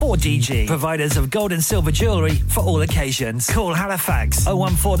or DG. Providers of gold and silver jewellery for all occasions. Call Halifax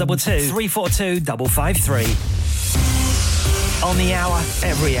 01422 342 553. On the hour,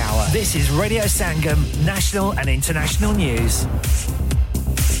 every hour. This is Radio Sangam, national and international news.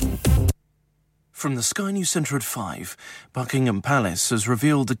 From the Sky News Centre at 5, Buckingham Palace has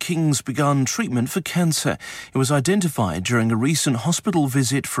revealed the King's begun treatment for cancer. It was identified during a recent hospital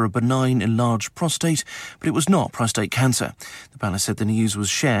visit for a benign enlarged prostate, but it was not prostate cancer. The Palace said the news was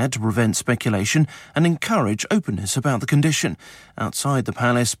shared to prevent speculation and encourage openness about the condition. Outside the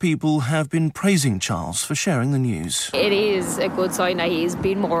Palace, people have been praising Charles for sharing the news. It is a good sign that he's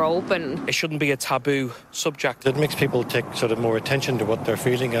been more open. It shouldn't be a taboo subject. It makes people take sort of more attention to what they're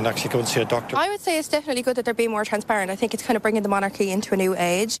feeling and actually go and see a doctor. I would say it's definitely good that they're being more transparent. I think it's kind of bringing the monarchy into a new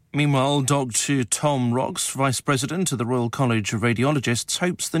age. Meanwhile, Dr. Tom Rocks, Vice President of the Royal College of Radiologists,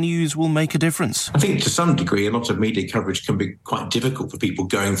 hopes the news will make a difference. I think to some degree a lot of media coverage can be quite difficult for people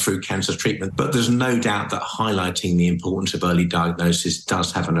going through cancer treatment, but there's no doubt that highlighting the importance of early diagnosis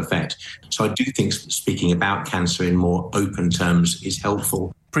does have an effect. So I do think speaking about cancer in more open terms is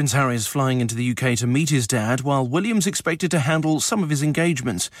helpful. Prince Harry is flying into the UK to meet his dad, while William's expected to handle some of his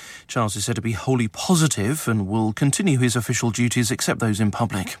engagements. Charles is said to be wholly positive and will continue his official duties except those in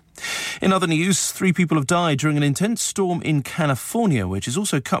public. In other news, 3 people have died during an intense storm in California, which has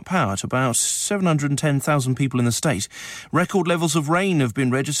also cut power to about 710,000 people in the state. Record levels of rain have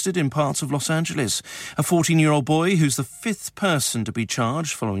been registered in parts of Los Angeles. A 14-year-old boy, who's the 5th person to be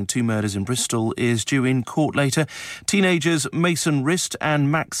charged following 2 murders in Bristol, is due in court later. Teenagers Mason Rist and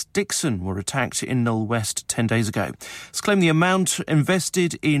Max Dixon were attacked in Knoll West 10 days ago. It's claimed the amount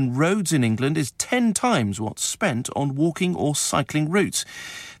invested in roads in England is 10 times what's spent on walking or cycling routes.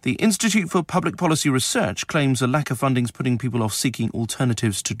 The Institute for Public Policy Research claims a lack of funding is putting people off seeking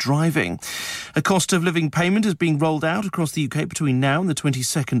alternatives to driving. A cost of living payment is being rolled out across the UK between now and the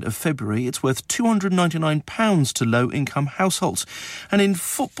 22nd of February. It's worth £299 to low-income households. And in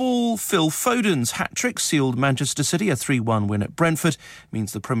football, Phil Foden's hat-trick sealed Manchester City a 3-1 win at Brentford. It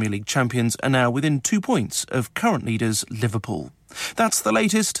means the Premier League champions are now within 2 points of current leaders Liverpool. That's the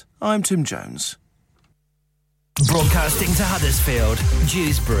latest. I'm Tim Jones. Broadcasting to Huddersfield,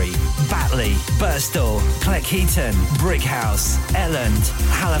 Dewsbury, Batley, Birstall, Cleckheaton, Brickhouse, Elland,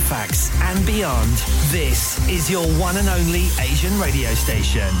 Halifax and beyond. This is your one and only Asian radio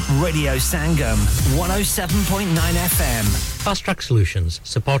station. Radio Sangam, 107.9 FM. Fast Track Solutions,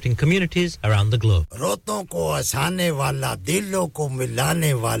 supporting communities around the globe. रोतों को हंसाने वाला, दिलों को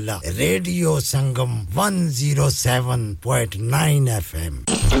मिलाने वाला, radio संगम 107.9 FM.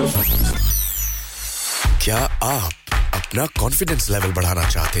 क्या आप अपना कॉन्फिडेंस लेवल बढ़ाना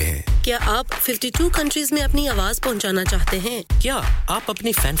चाहते हैं? क्या आप 52 कंट्रीज में अपनी आवाज पहुंचाना चाहते हैं? क्या आप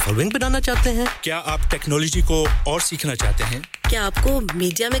अपनी फैन फॉलोइंग बनाना चाहते हैं? क्या आप टेक्नोलॉजी को और सीखना चाहते हैं? क्या आपको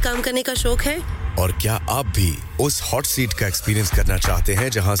मीडिया में काम करने का शौक है? और क्या आप भी उस हॉट सीट का एक्सपीरियंस करना चाहते हैं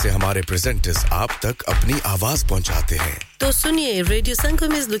जहां से हमारे प्रेजेंटर्स आप तक अपनी आवाज पहुंचाते हैं? तो सुनिए, Radio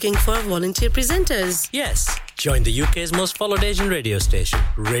Sangam is looking for volunteer presenters. Yes. Join the UK's most followed Asian radio station,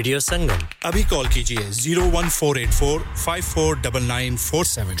 Radio Sangam. Abhi call kijiye 01484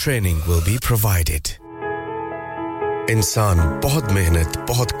 549947. Training will be provided. इंसान बहुत मेहनत,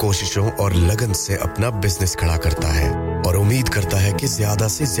 बहुत कोशिशों और लगन से अपना बिजनेस खड़ा करता है और उम्मीद करता है कि ज़्यादा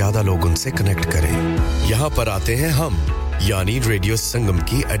से ज़्यादा लोग उनसे कनेक्ट करें। यहाँ पर आते हैं हम, यानी रेडियो संगम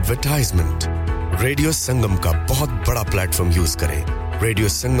की एडवर्टाइजमेंट। रेडियो संगम का बहुत बड़ा प्लेटफॉर्म यूज करें। रेडियो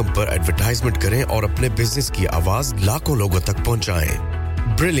संगम पर एडवर्टाइजमेंट करें और अपने बिजनेस की आवाज लाखों लोगों तक पहुंचाएं।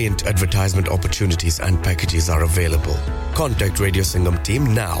 Brilliant advertisement opportunities and packages are available. Contact Radio Sangam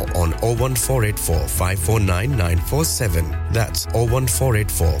team now on 01484 549 947. That's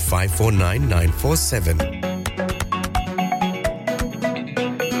 01484 549 947.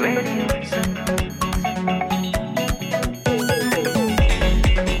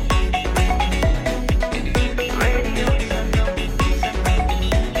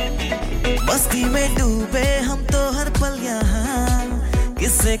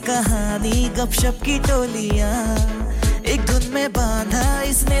 कहानी गपशप की टोलियां एक धुन में बांधा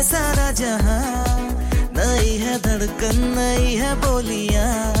इसने सारा जहां नई है धड़कन नई है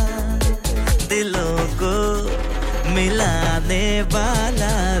बोलियां दिलों को मिलाने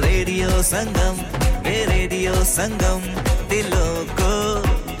वाला रेडियो संगम दिलों को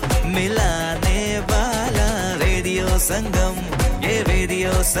मिलाने वाला रेडियो संगम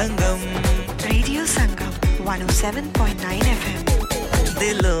 107.9 FM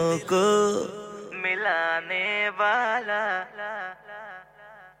दिलों को मिलाने वाला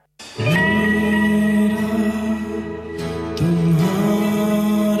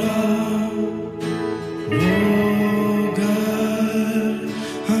तुम्हारा वो घर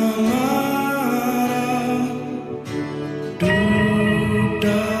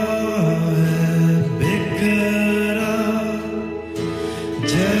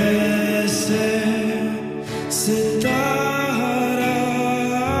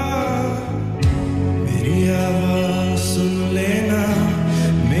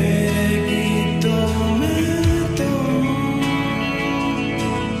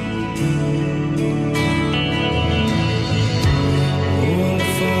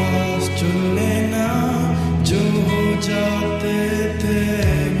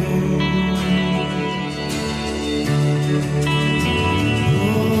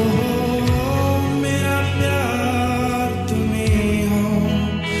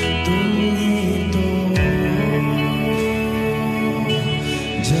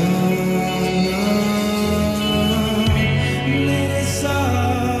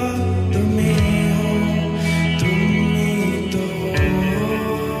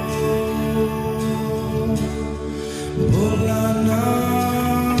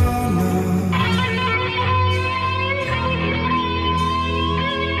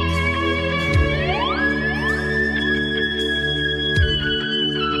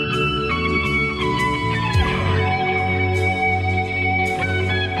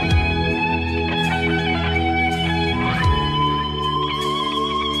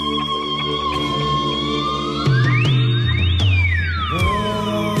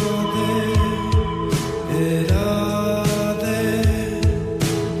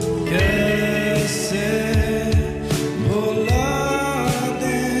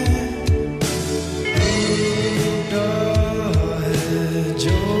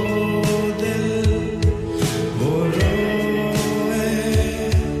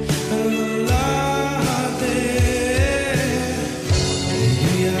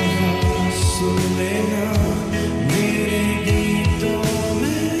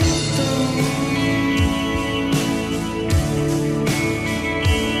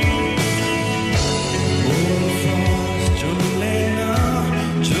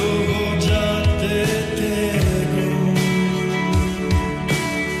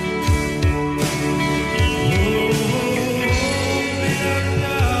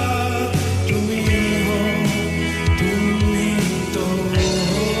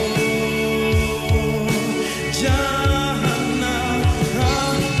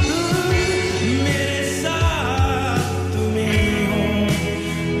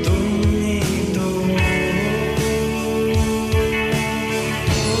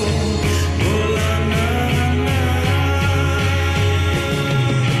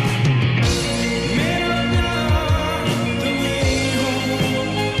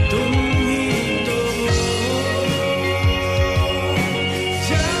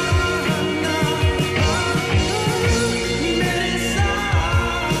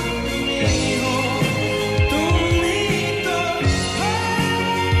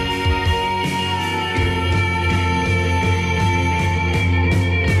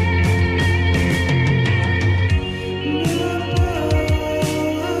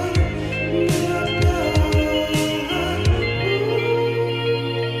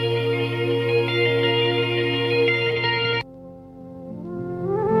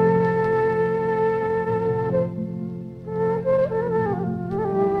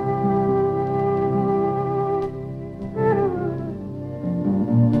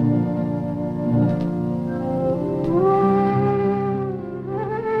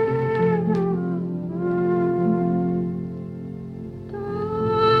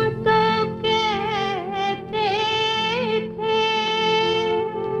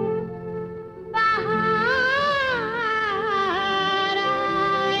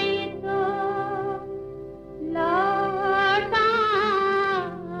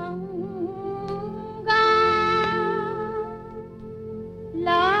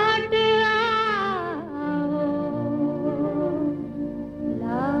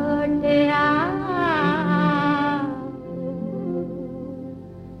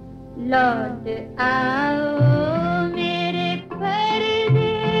लौट आओ मेरे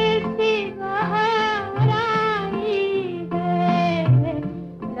परदेसी बाहर आई है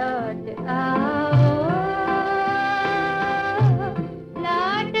लौट आओ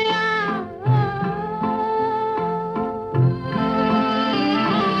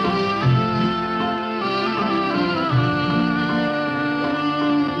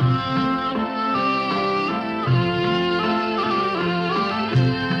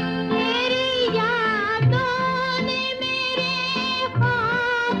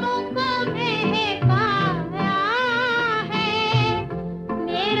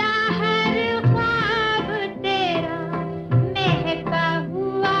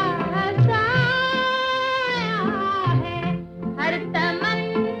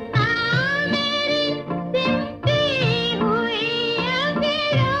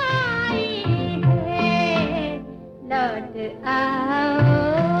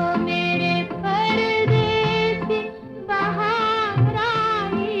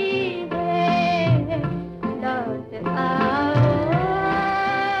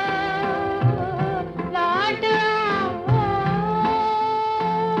लौट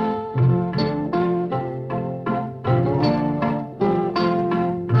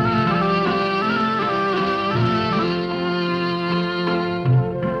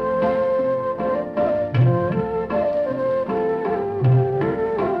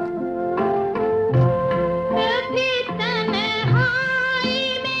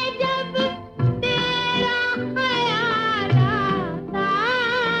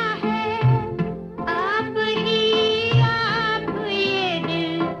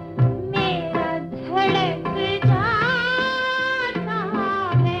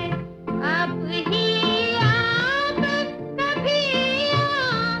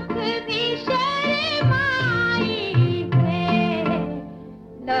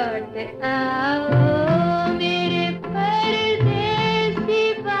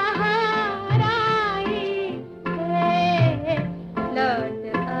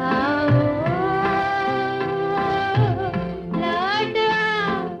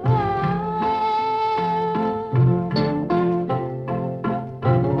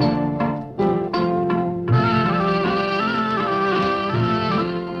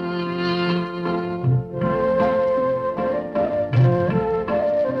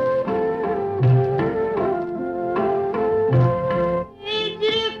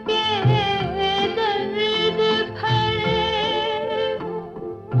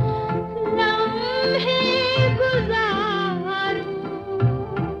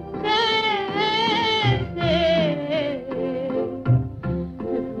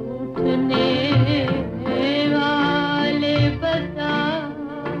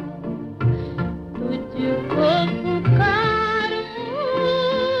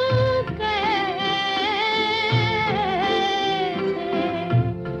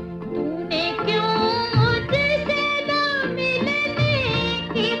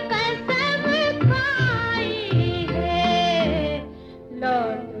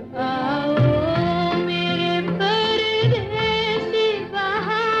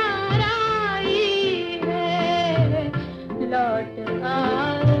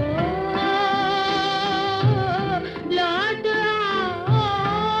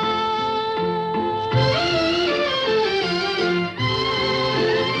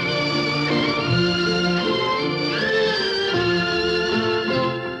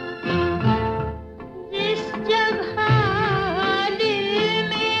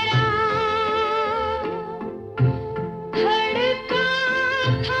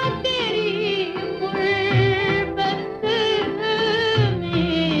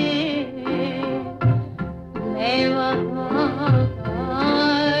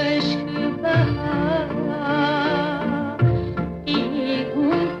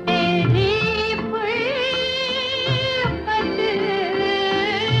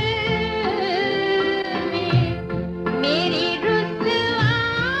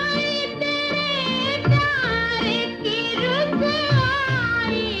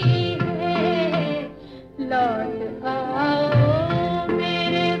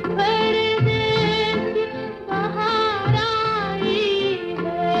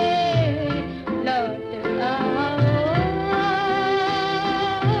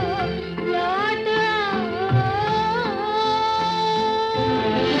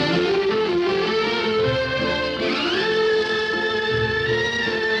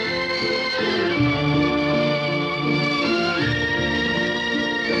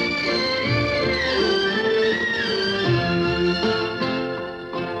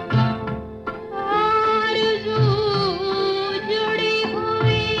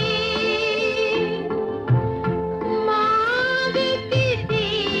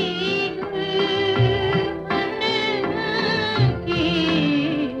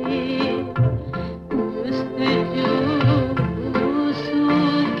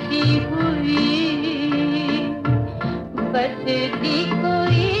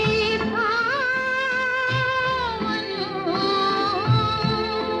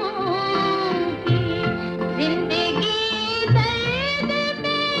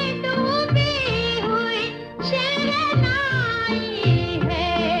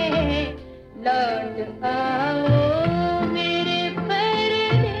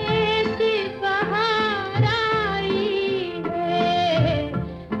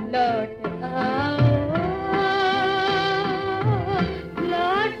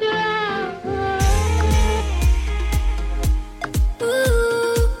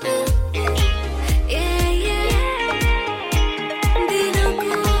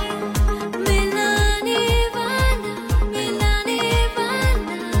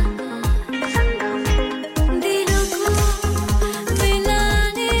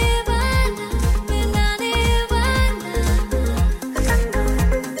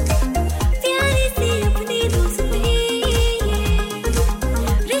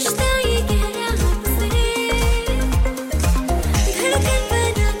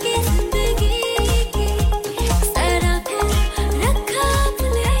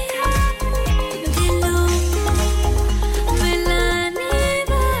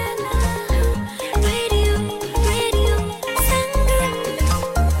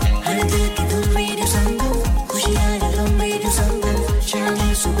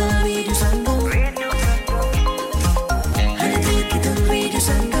सुबह रेडियो संगम हर दिल की धुन रेडियो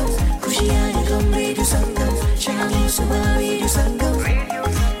संगम खुशियाँ ये गम रेडियो संगम शाम सुबह रेडियो संगम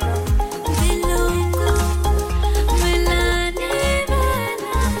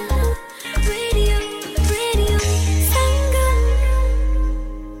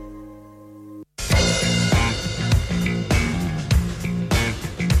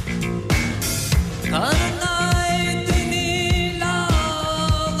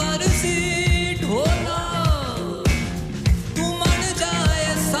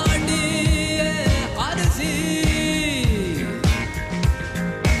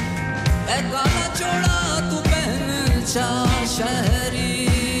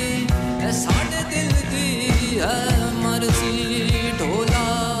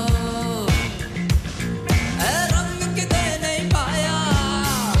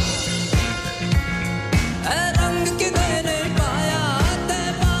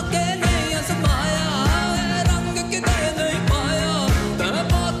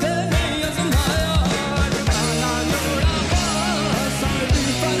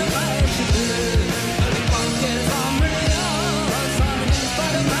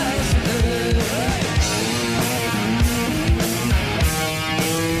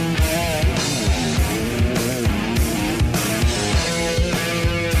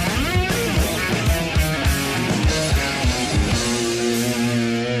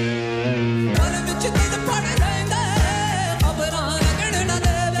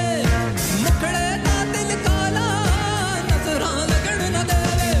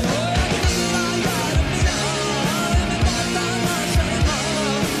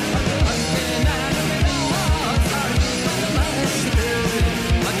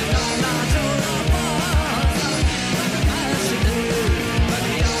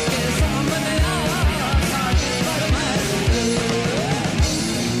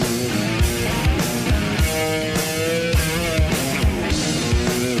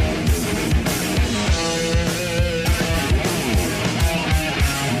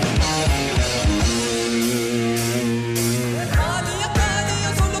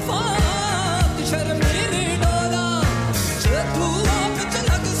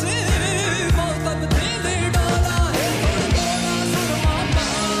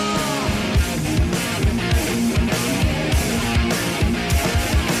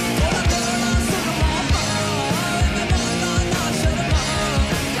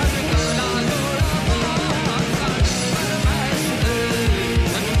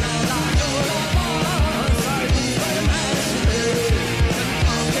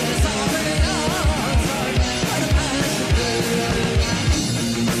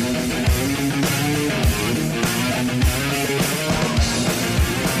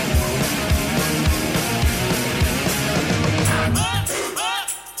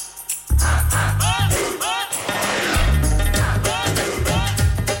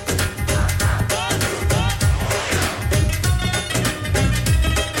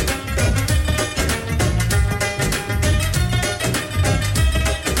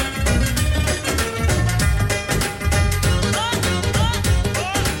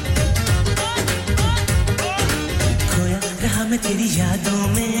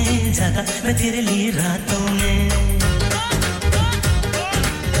मैं तेरे लिए रातों में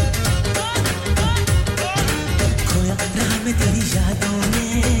खोया रहा मैं तेरी यादों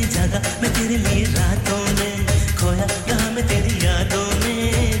में जागा मैं तेरे लिए रातों में खोया रहा मैं तेरी यादों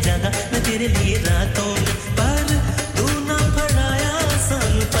में जागा मैं तेरे लिए रातों में पर तू ना पड़ाया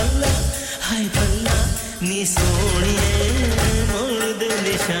सन पल्ला हाय पल्ला नी सोनिए मोड़ दे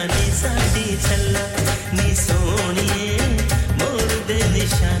निशानी साडी छल्ला नी सोनिए मोड़ दे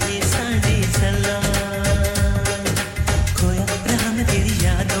निशानी साडी छल्ला खोया रहा मैं तेरी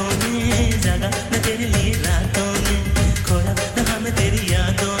यादों में जागा मैं तेरे लिए रातों में खोया रहा मैं तेरी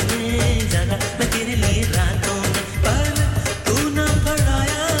यादों में जागा मैं तेरे लिए रातों में पर तू ना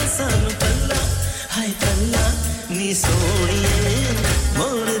पड़ाया सन पल्ला हाय पल्ला नी सोनिए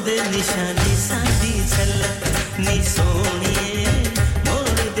मोड़ दे निशानी साडी छल्ला नी सोनिए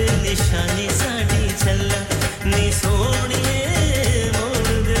मोड़ दे निशानी साडी छल्ला नी सोनिए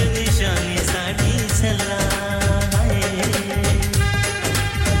मोड़ दे निशानी साडी छल्ला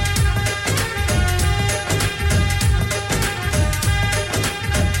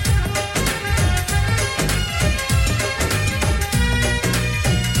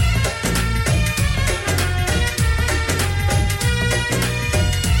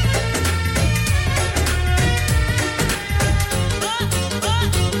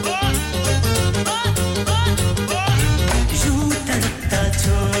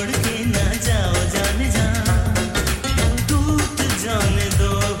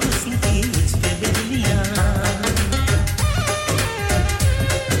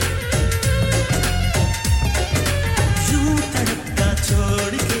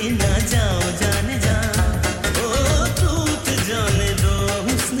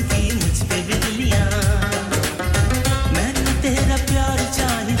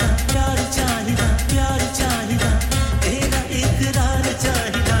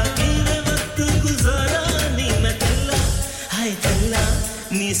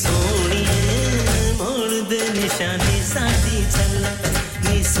नी सोनिए मोड़ दे निशानी साडी चला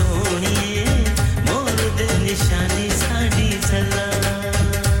नी सोनिए मोड़ दे निशानी साडी चला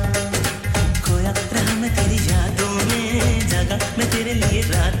खोया रहा मैं तेरी यादों में जागा मैं तेरे लिए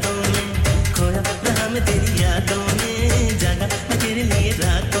रातों में खोया रहा मैं तेरी यादों में जागा मैं तेरे लिए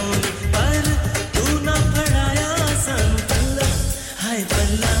रातों में पर तू ना पढ़ाया सन पल्ला हाय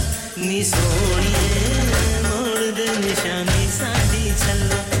पल्ला नी सोनिए मोड़ दे निशानी साडी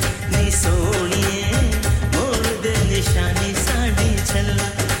चला नी सोनिए मोड़ दे निशानी साडी चला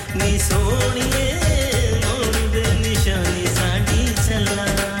नी सोनिए मोड़ दे निशानी साडी चला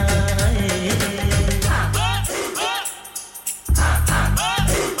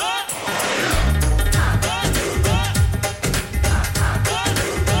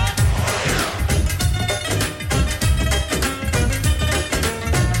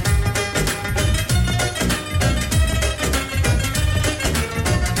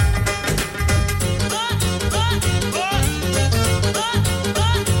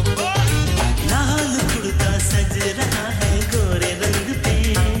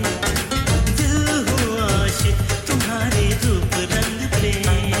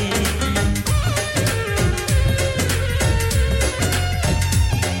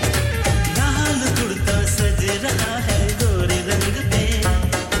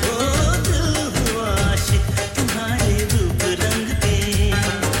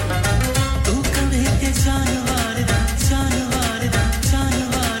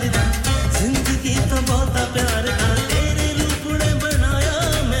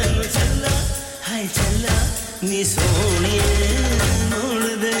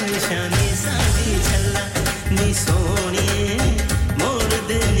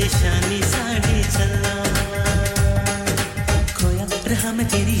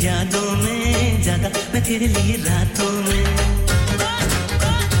तेरे लिए रातों में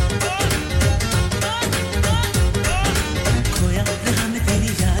खोया रहा मैं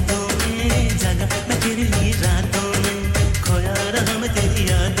तेरी यादों में जागा मैं तेरे लिए रातों में खोया रहा मैं तेरी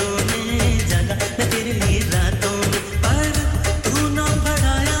यादों में जागा मैं तेरे लिए रातों में पर तू ना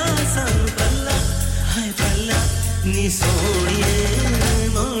पढ़ाया सन पल्ला हाय पल्ला नी सोनिए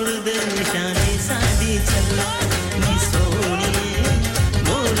मोड़ दे निशानी साडी चला नी सोनिए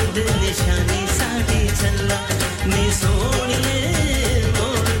मोड़ दे निशानी साडी चला नी सोनिए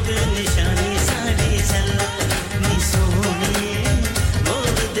मोड़ दे निशानी साडी चला नी सोनिए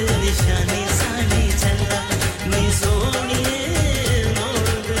मोड़ दे निशानी साडी चला नी सोनिए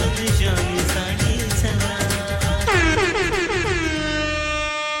मोड़ दे निशानी साडी चला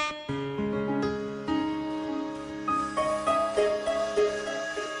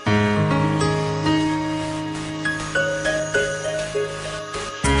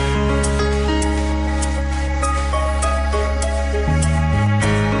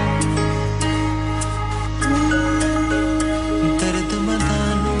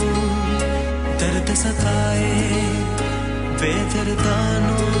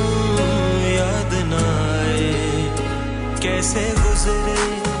कैसे गुजरे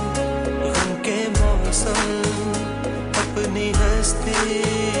गम के मौसम अपनी हस्ती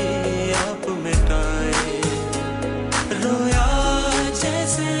आप मिटाए रोया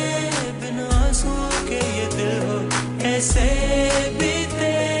जैसे बिना आंसुओं के ये दिल हो ऐसे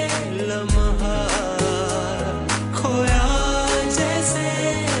बीते लम्हा खोया जैसे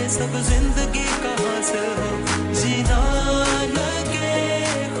सब जिंदगी कहाँ से हो जीना लगे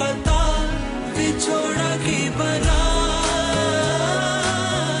खता बिछोड़ा की बना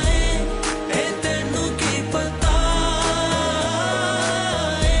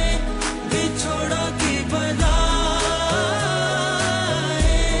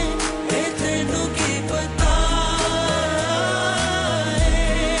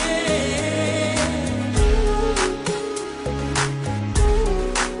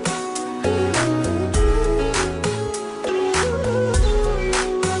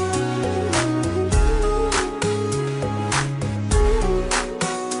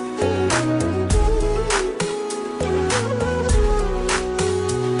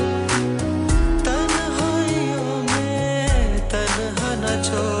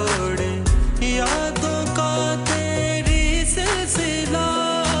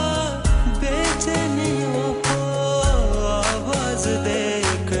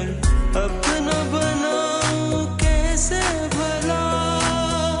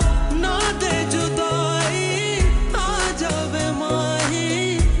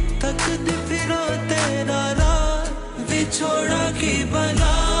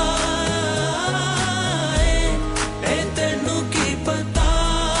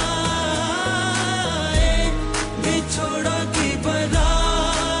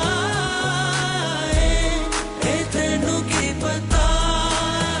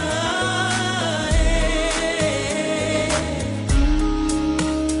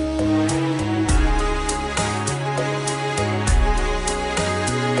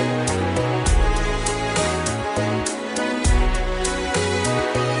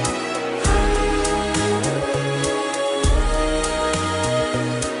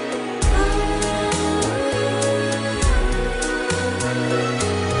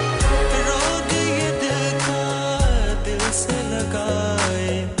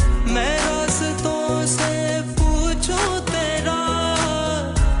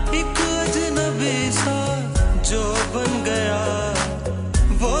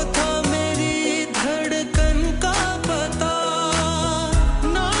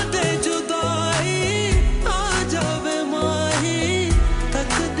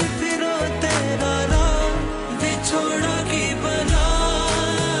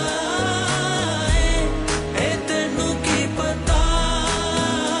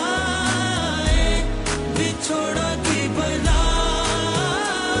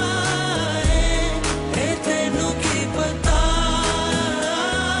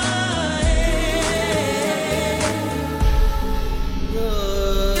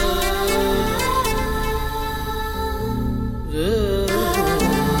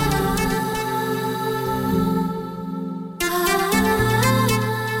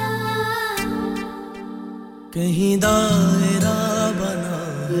कहीं दायरा बना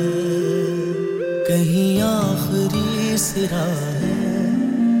है कहीं आखिरी सिरा है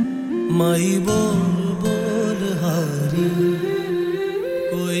माई बोल बोल हारी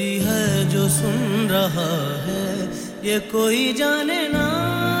कोई है जो सुन रहा है ये कोई जाने ना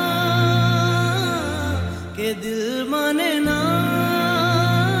के दिल माने ना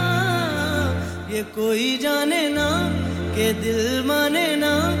ये कोई जाने ना के दिल माने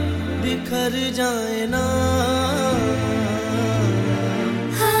ना बिखर जाए ना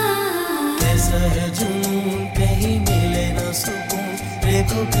ऐसा है जुनून कहीं मिले ना सुकून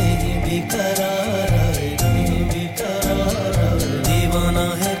देखो कहीं भी करार आए कहीं भी करार आए दीवाना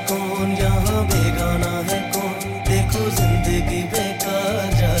है कौन यहाँ बेगाना है कौन देखो जिंदगी बेकार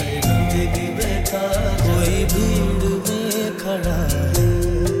जाए जिंदगी बेकार कोई भीड़ में खड़ा है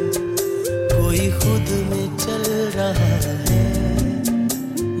कोई खुद में चल रहा है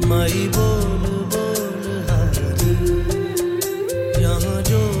माई बोल बोल हारी यहाँ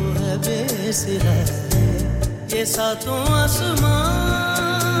जो है बेसिरा है ये सातों आसमां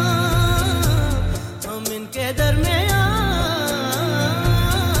हम इनके दरमियाँ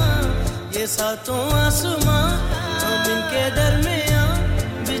ये सातों आसमां हम इनके दरमियाँ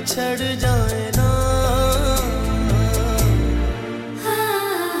बिछड़ जाए ना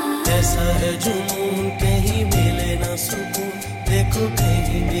ऐसा है जुनून कहीं मिले ना सुकून देखो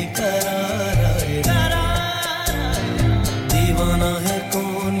कहीं भी करार आए दीवाना है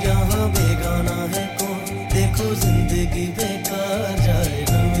कौन यहाँ बेगाना है कौन देखो जिंदगी बेकार जाए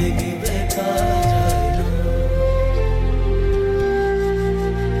जिंदगी बेकार जाए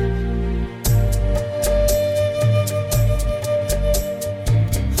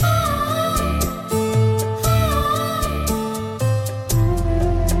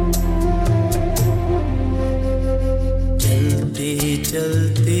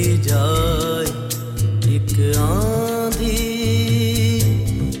चलती जाए एक आंधी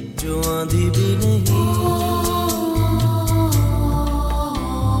जो आंधी भी नहीं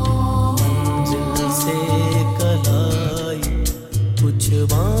मंजिल से कलाई कुछ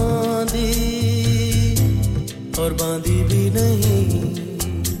बांधी और बांधी भी नहीं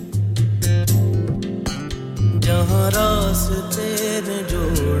जहाँ रास्ते ने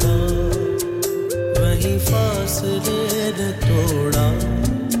जोड़ा वहीं फासले ने तोड़ा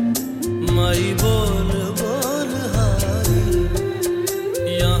माई बोल बोल हारी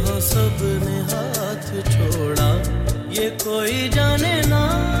यहाँ सब ने हाथ छोड़ा ये कोई जाने ना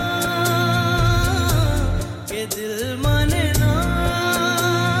ये दिल माने ना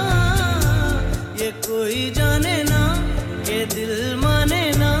ये कोई जाने ना ये दिल माने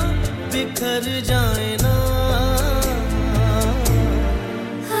ना बिखर जाए ना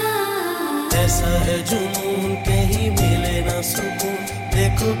ऐसा है जुनून कहीं मिले ना सुकून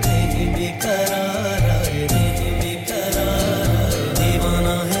देखो कहीं भी करार आए कहीं भी करार आए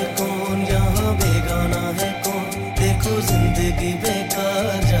दीवाना है कौन यहाँ बेगाना है कौन देखो जिंदगी बेकार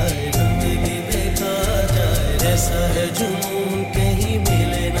जाए जिंदगी बेकार जाए ऐसा है जुनून कहीं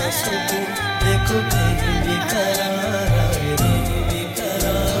मिले ना सुकून देखो कहीं भी करार आए कहीं भी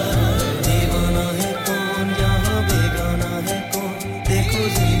करार आए दीवाना है कौन यहाँ बेगाना है कौन देखो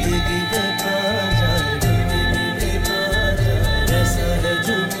जिंदगी बेकार जाए जिंदगी बेकार जाए ऐसा है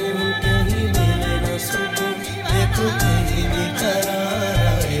जुनून कहीं मिले ना सुकून देखो कहीं भी करार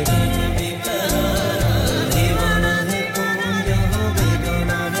आए कहीं भी करार आए दीवाना है कौन यहाँ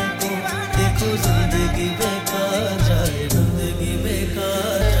बेगाना है कौन देखो जिंदगी बेकार जाए जिंदगी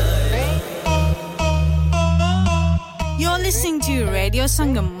बेकार जाए You're listening to Radio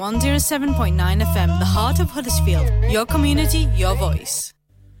Sangam 107.9 FM, the heart of Huddersfield. Your community, your voice.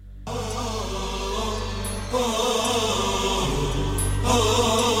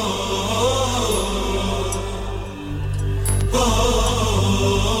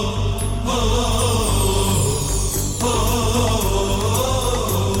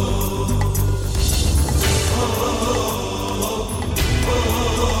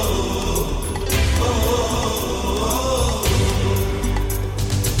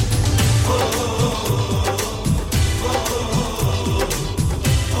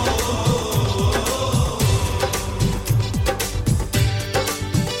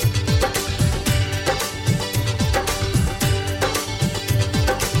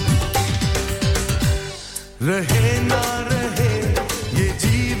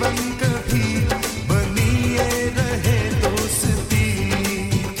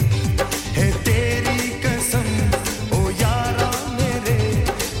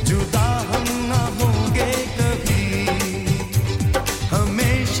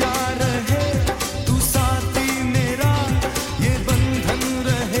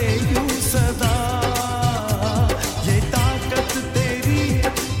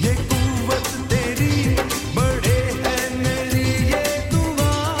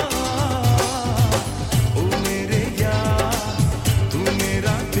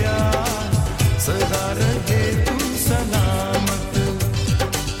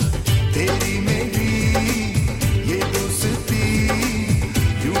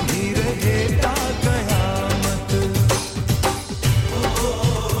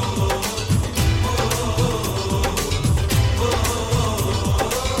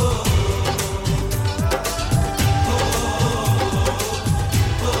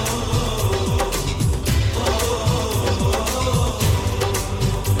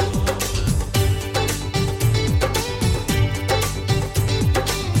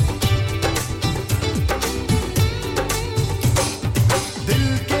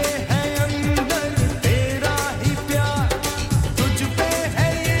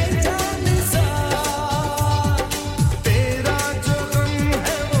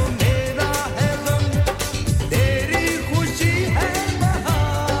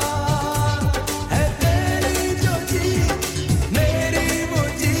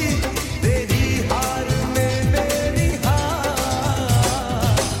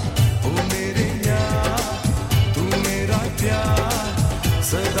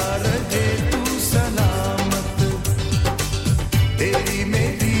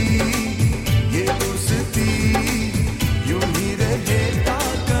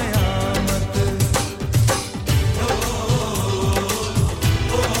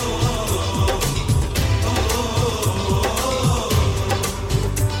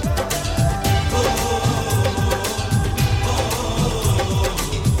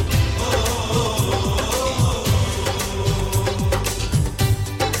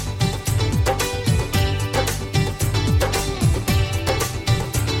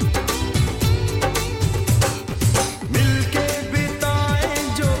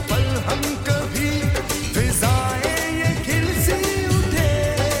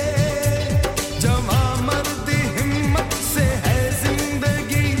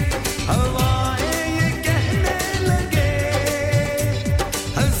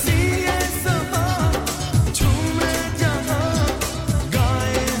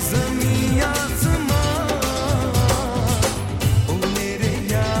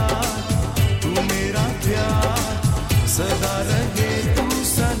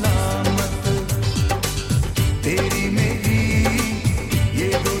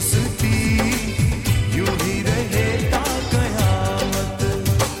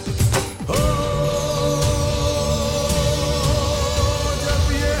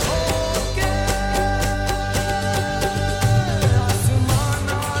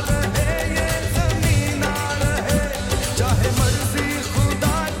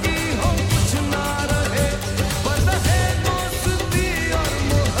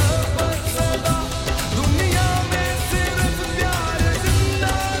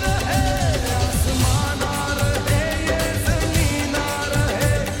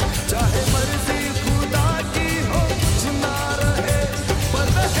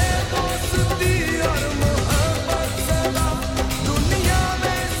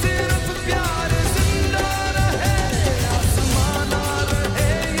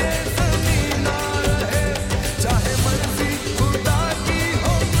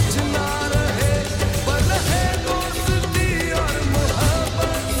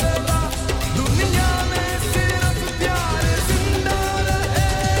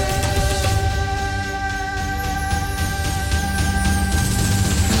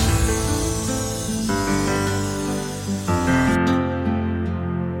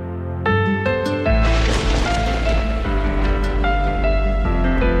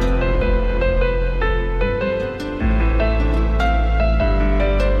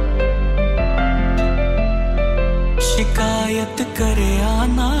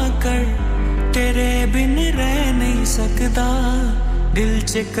 ਸਕਦਾ ਦਿਲ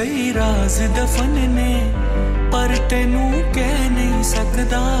 'ਚ ਕਈ ਰਾਜ਼ ਦਫਨ ਨੇ ਪਰ ਤੈਨੂੰ ਕਹਿ ਨਹੀਂ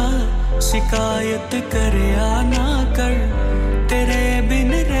ਸਕਦਾ ਸ਼ਿਕਾਇਤ ਕਰਿਆ ਨਾ ਕਰ ਤੇਰੇ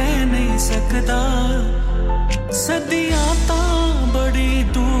ਬਿਨ ਰਹਿ ਨਹੀਂ ਸਕਦਾ ਸਦੀਆਂ ਤਾਂ ਬੜੀ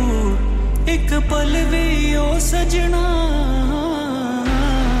ਦੂਰ ਇੱਕ ਪਲ ਵੀ ਉਹ ਸਜਣਾ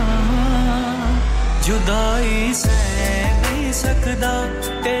जुदाई सह नहीं सकदा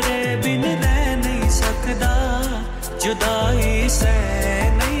तेरे बिन रह नहीं सकदा जुदाई सह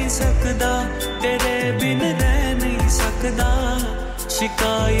नहीं सकदा तेरे बिन रह नहीं सकदा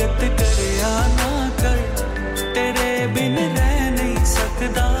शिकायत करया ना कर तेरे बिन रह नहीं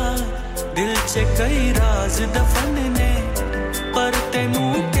सकदा दिल च कई राज दफन ने पर तैनू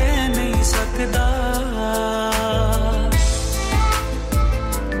कह नहीं सकदा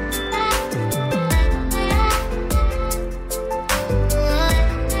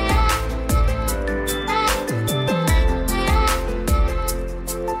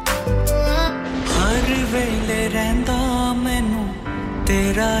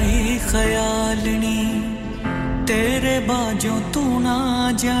तेरा ही ख्याल नहीं तेरे बाजों तू ना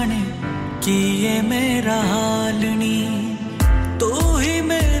जाने कि ये मेरा हाल नहीं तू ही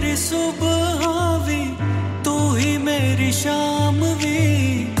मेरी सुबह भी तू ही मेरी शाम भी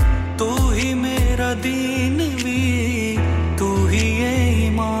तू ही मेरा दीन भी तू ही ये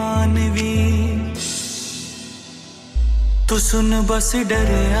ईमान भी तू सुन बस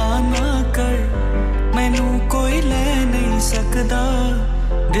डरिया ना कर मैनू कोई ले नहीं सकदा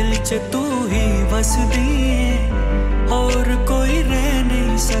दिल च तू ही वसदी है और कोई रह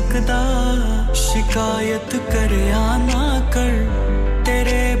नहीं सकदा शिकायत करया ना कर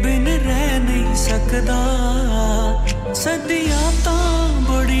तेरे बिन रह नहीं सकदा सदियां तां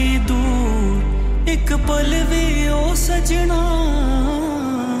बड़ी दूर एक पल भी ओ सजना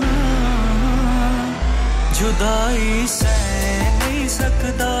जुदाई सह नहीं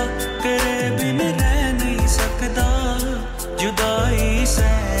सकदा तेरे बिन रह नहीं सकदा जुदाई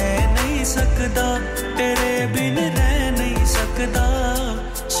सह नहीं सकदा तेरे बिन रह नहीं सकदा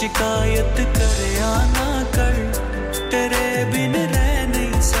शिकायत करया ना कर तेरे बिन रह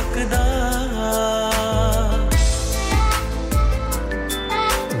नहीं सकदा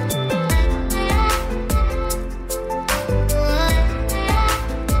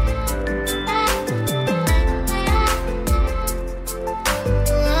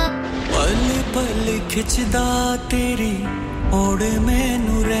खिचदा तेरी ओड़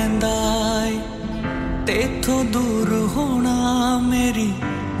मैनू रहंदा है तेथों दूर होना मेरी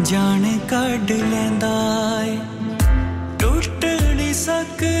जान कढ लैंदा है टूट नहीं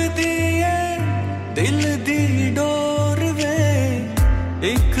सकदी है दिल दी डोर वे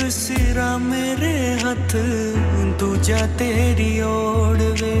एक सिरा मेरे हथ दूजा तेरी ओड़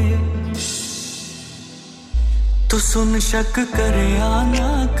वे तू सुन शक करया ना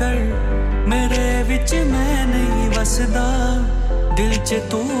कर मेरे विच मैं नहीं वसदा दिल च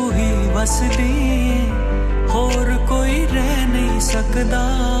तू ही वसदी और कोई रह नहीं सकदा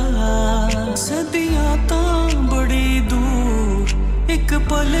सदियां तां बड़ी दूर एक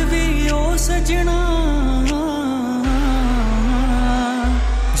पल भी ओ सजना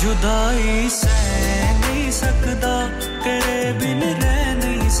जुदाई सह नहीं सकदा तेरे बिन रह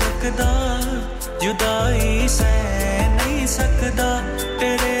नहीं सकदा जुदाई सह नहीं सकदा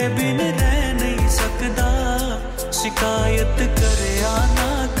तेरे बिन रह नहीं सकदा शिकायत करया ना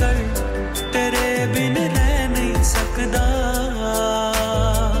कर तेरे बिन रह नहीं सकदा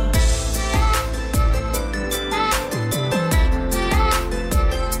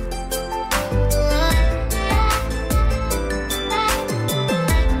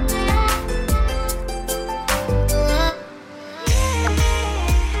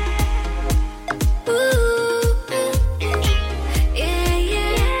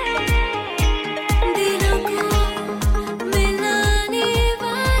दिलों को मिलाने वाला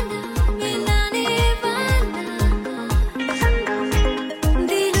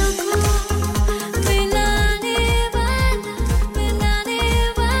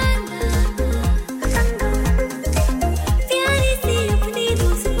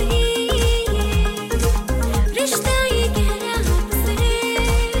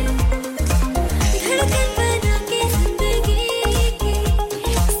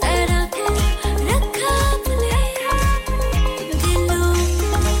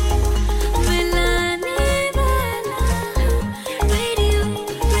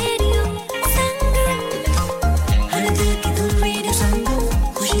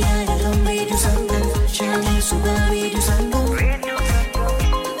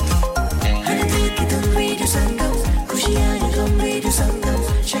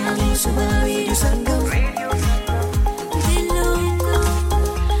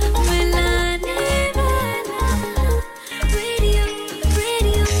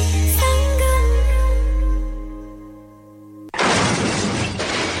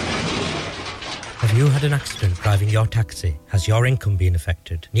accident driving your taxi? Has your income been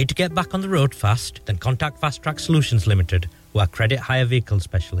affected? Need to get back on the road fast? Then contact Fast Track Solutions Limited, who are credit hire vehicle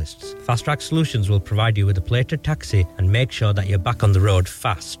specialists. Fast Track Solutions will provide you with a plated taxi and make sure that you're back on the road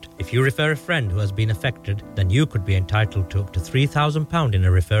fast. If you refer a friend who has been affected, then you could be entitled to up to £3,000 in a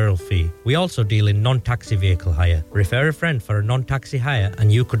referral fee. We also deal in non-taxi vehicle hire. Refer a friend for a non-taxi hire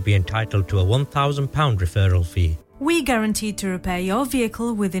and you could be entitled to a £1,000 referral fee. We guarantee to repair your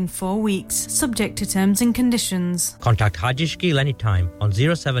vehicle within 4 weeks, subject to terms and conditions. Contact Haji Shakil anytime on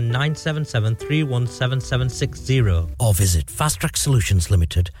 07977317760 or visit Fast Track Solutions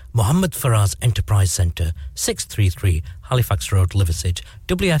Limited, Mohammed Faraz Enterprise Centre, 633 Halifax Road, Liversedge,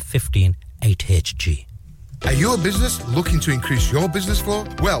 WF15 8HG. Are you a business looking to increase your business flow?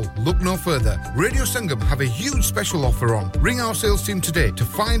 Well, look no further. Radio Sangam have a huge special offer on. Ring our sales team today to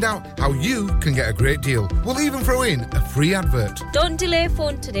find out how you can get a great deal. We'll even throw in a free advert. Don't delay,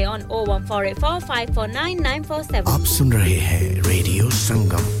 phone today on 01484 549 947. आप सुन रहे हैं radio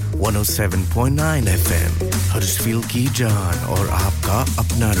संगम 107.9 FM Huddersfield की जान और आपका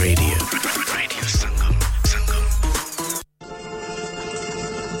अपना radio संगम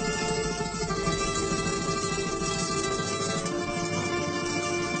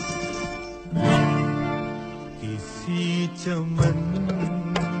चमन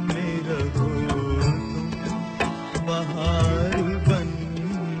में रहो बहार बन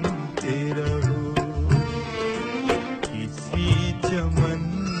के रहो किसी चमन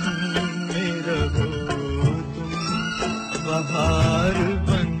में रहो तुम बहार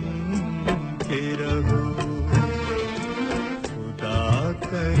बन के रहो खुदा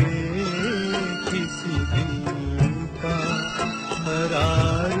करे किसी दिल का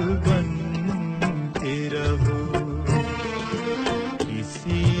करार बन के रहो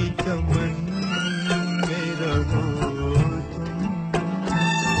चमन में रहो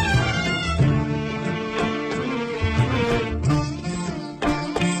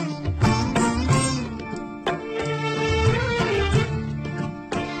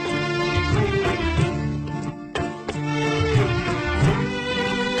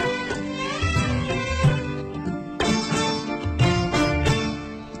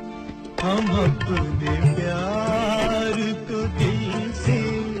हम अपने प्यार तो दिल से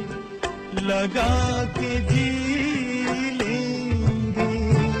लगा के जी लेंगे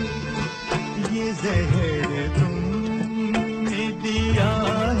ये जहर तुमने दिया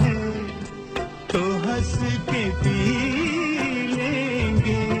है तो हंस के पी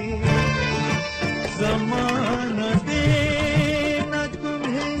लेंगे ज़माना देना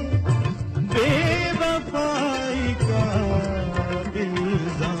तुम्हें बेवफाई का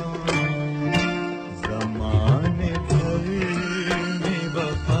इल्ज़ाम ज़माने भर में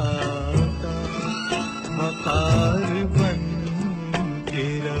वफा मकार बन के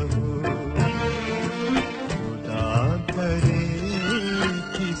रहो खुदा करे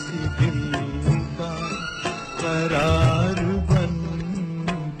किसी दिल का करार बन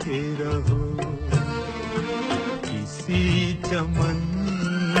के रहो किसी चमन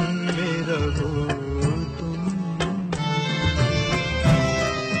में रहो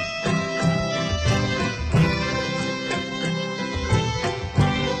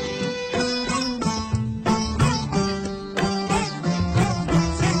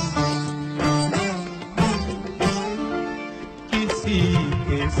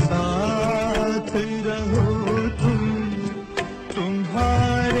साथ रहो तुम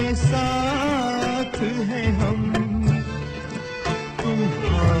तुम्हारे साथ हैं हम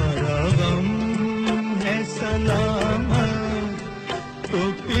तुम्हारा गम है सलामत तो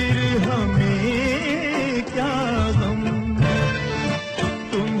फिर हमें क्या गम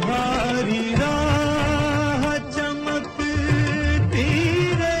तुम्हारी राह चमकती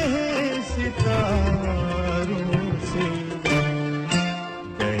रहे सितारों से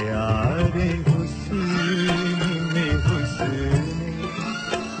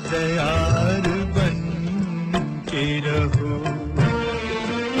दयार बन के रहो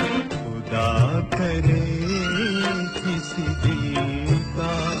खुदा करे किसी दिल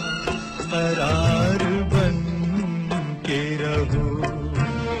का करार बन के रहो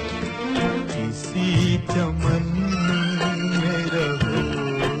किसी चमन में रहो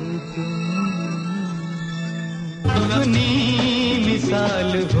अपनी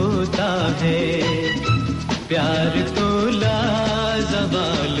मिसाल होता है प्यार तो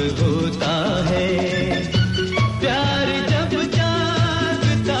लाजवाल होता है प्यार जब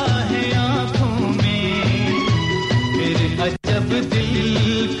जागता है आँखों में फिर अजब दिल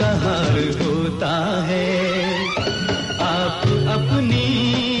का हाल होता है आप अपनी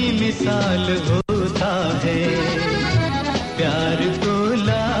मिसाल होता है प्यार तो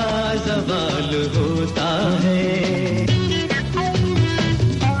लाजवाल होता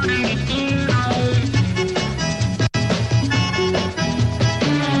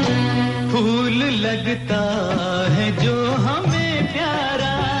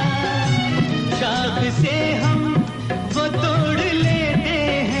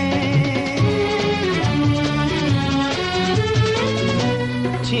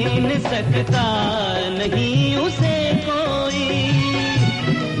सकता नहीं उसे कोई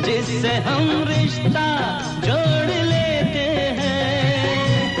जिससे हम रिश्ता जोड़ लेते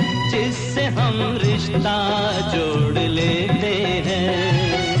हैं जिससे हम रिश्ता जोड़ लेते हैं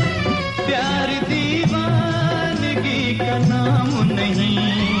प्यार दीवानगी का नाम नहीं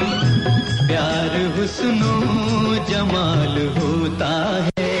प्यार हुस्नो जमाल होता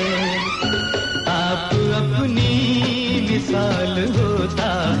है आप अपनी मिसाल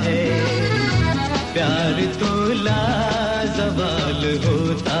होता है प्यार तो लाजवाल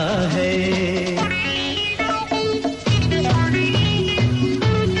होता है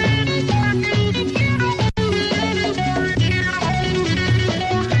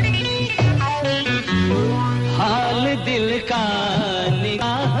हाल दिल का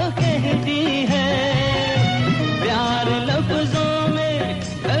निगाह कहती है प्यार लफ्जों में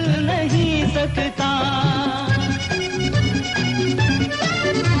ढल नहीं सकता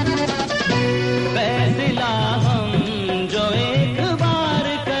फैसला हम जो एक बार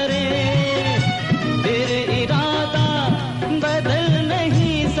करें फिर इरादा बदल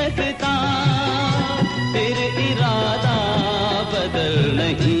नहीं सकता फिर इरादा बदल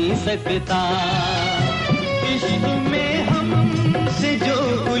नहीं सकता इश्क में हमसे जो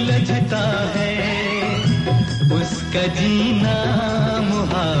उलझता है उसका जीना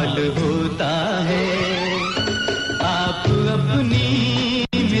मुहाल होता है आप अपनी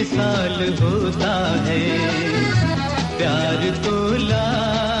मिसाल होता है प्यार तो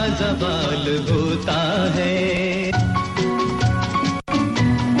लाजवाल होता है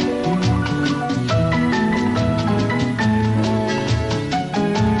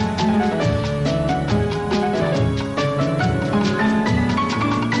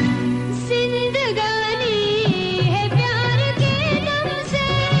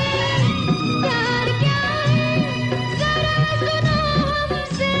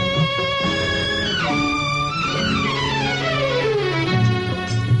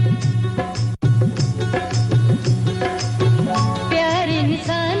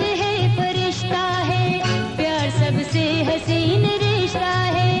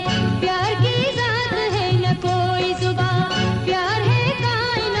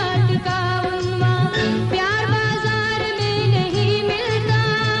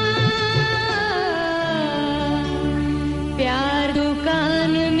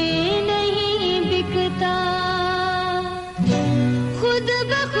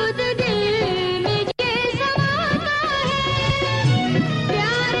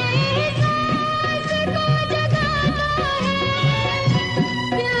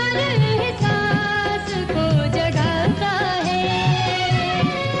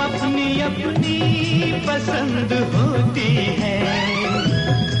पसंद होती है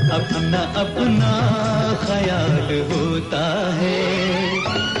अपना अपना ख्याल होता है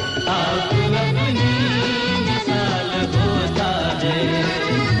आप अपनी मिसाल होता है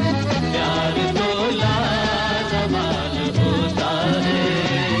प्यार तो लाजवाल होता है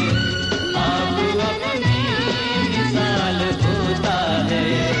आप अपनी मिसाल होता है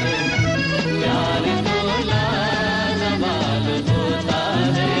प्यार तो लाजवाल होता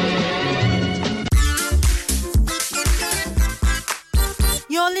है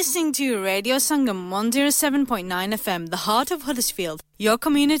You're listening to Radio Sangam 107.9 FM, the heart of Huddersfield. Your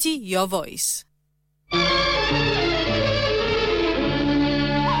community, your voice.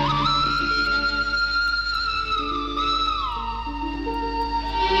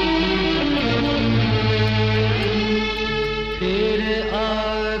 फिर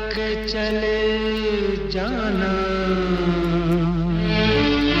आके चले जाना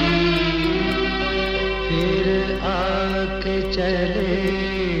फिर आके चले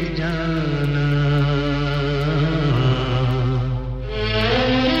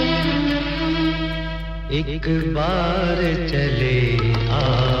एक बार चले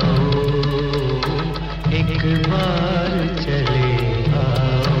आओ एक बार चले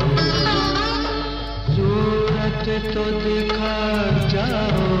आओ सूरत तो दिखा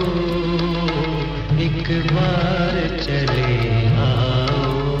जाओ एक बार चले आओ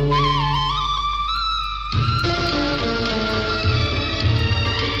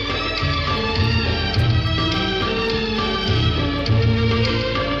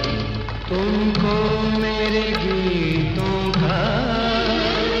तुमको मेरे गीतों का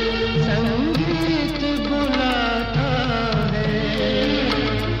संगीत बुलाता है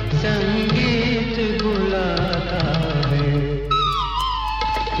संगीत बुलाता है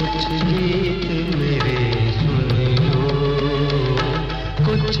कुछ गीत मेरे सुन लो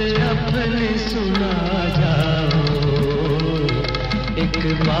कुछ अपने सुना जाओ एक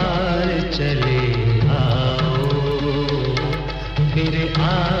बार चले आओ फिर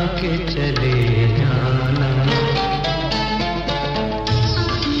आके चले जाना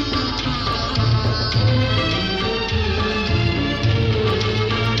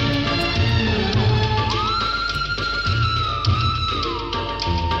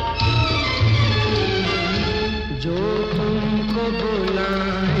जो तुमको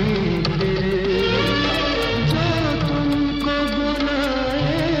बुलाए फिर जो तुमको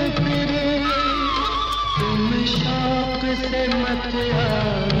बुलाए फिर तुम शौक से मत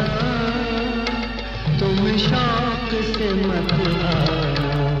आना तुम शौक से मत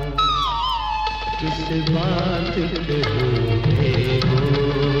आना किस बात पे रूठे हो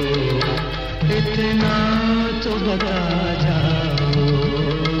इतना तो बता जाओ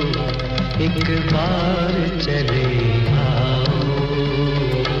एक बार चले आओ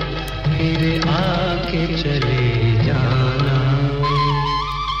फिर आके चले जाना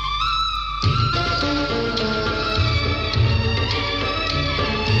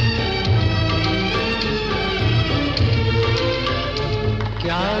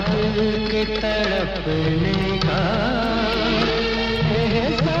क्या दिल के तड़पने का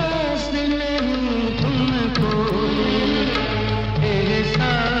एहसास नहीं तुमको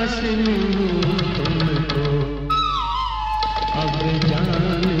एहसास नहीं तुमको अब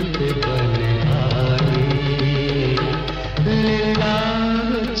जान पे बन आए लीला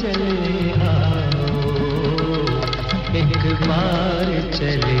चले आओ एक बार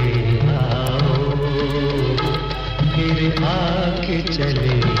चले आओ फिर आके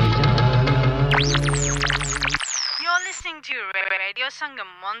चले जाना You're listening to Radio Sangam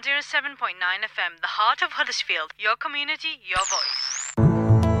 107.9 FM, the heart of Huddersfield. Your community, your voice.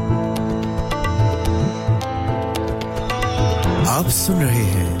 आप सुन रहे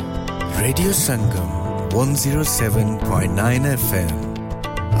हैं रेडियो संगम 107.9 FM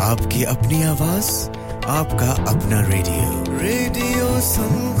आपकी अपनी आवाज आपका अपना रेडियो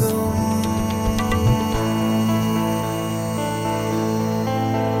संगम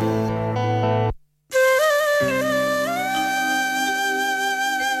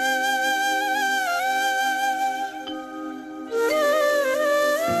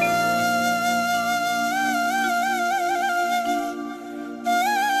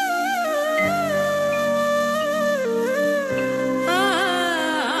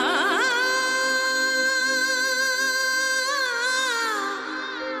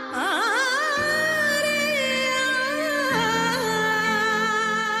आ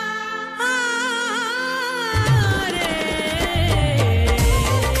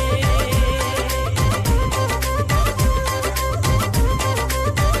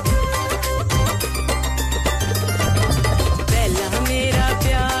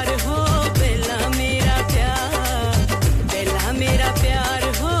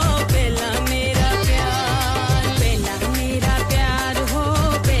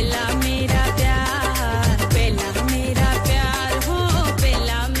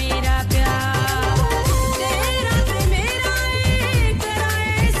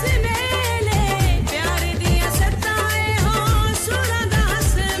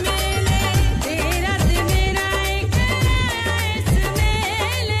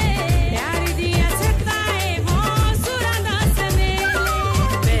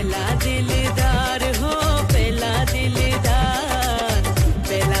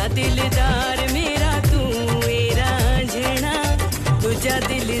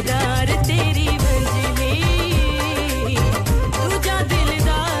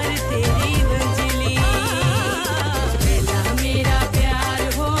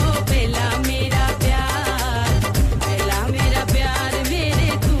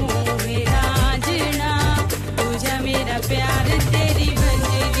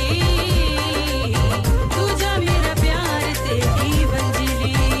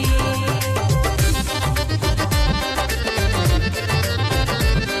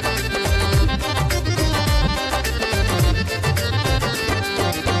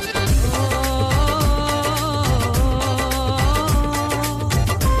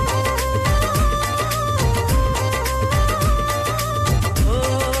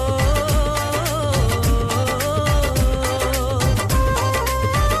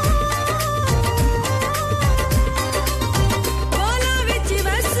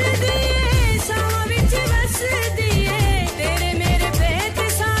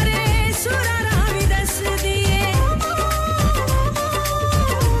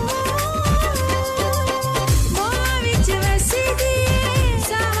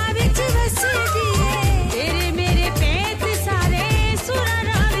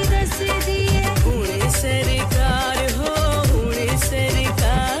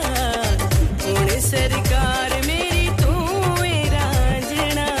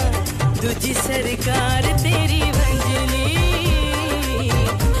सरकार तेरी वंजली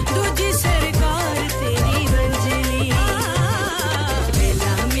दूजी सरकार तेरी वंजली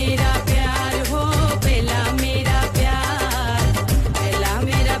पहला मेरा प्यार हो पहला मेरा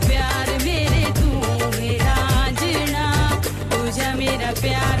प्यार मेरे तू मेरा जना तुझा मेरा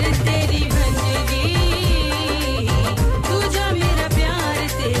प्यार तेरी वंजली तुझा मेरा प्यार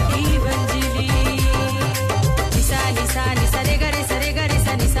तेरी वंजली निसा निसा निसा रे ग रे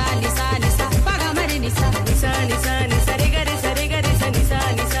सा निसा निसा निसा पगा मरे निसा निसा निसा निसा रे ग रे सा निसा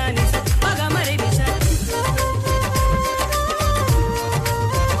निसा निसा पगा मरे निसा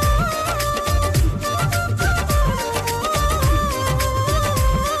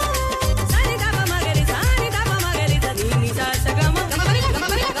सानी दा पा मगरे सा नी निसा सा गा मा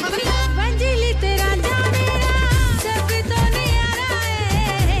वंजली तेरा जाने सब तो न्यारा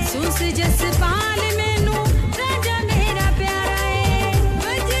है सूस जस पाल मैनू राजा मेरा प्यारा है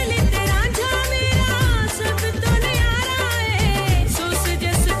वंजली तेरा जा मेरा सब तो न्यारा है सूस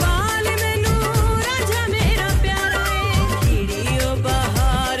जस पाल मैनू राजा मेरा प्यारा है कीड़ियो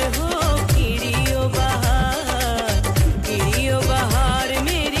बहार हो कीड़ियो बहार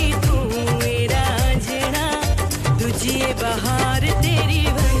मेरी तू मेरा जना तुझे बहार तेरी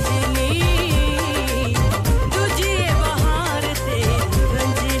वंजली तुझे बहार तेरी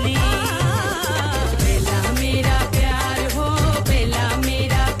वंजली पहला मेरा प्यार हो पहला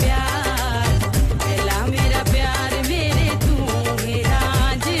मेरा प्यार मेरे तू मेरा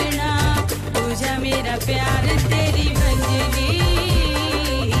जना तुझा मेरा प्यार तेरी वंजली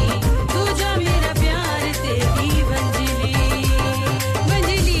तुझा मेरा प्यार तेरी वंजली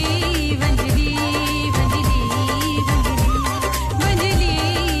वंजली वंजली वंजली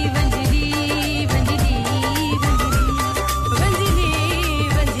वंजली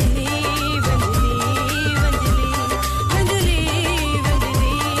वंजली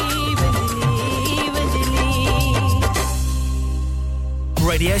वंजली वंजली वंजली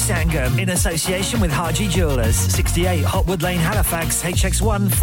Radio Sangam in association with Haji Jewellers, 68 Hotwood Lane, Halifax, HX1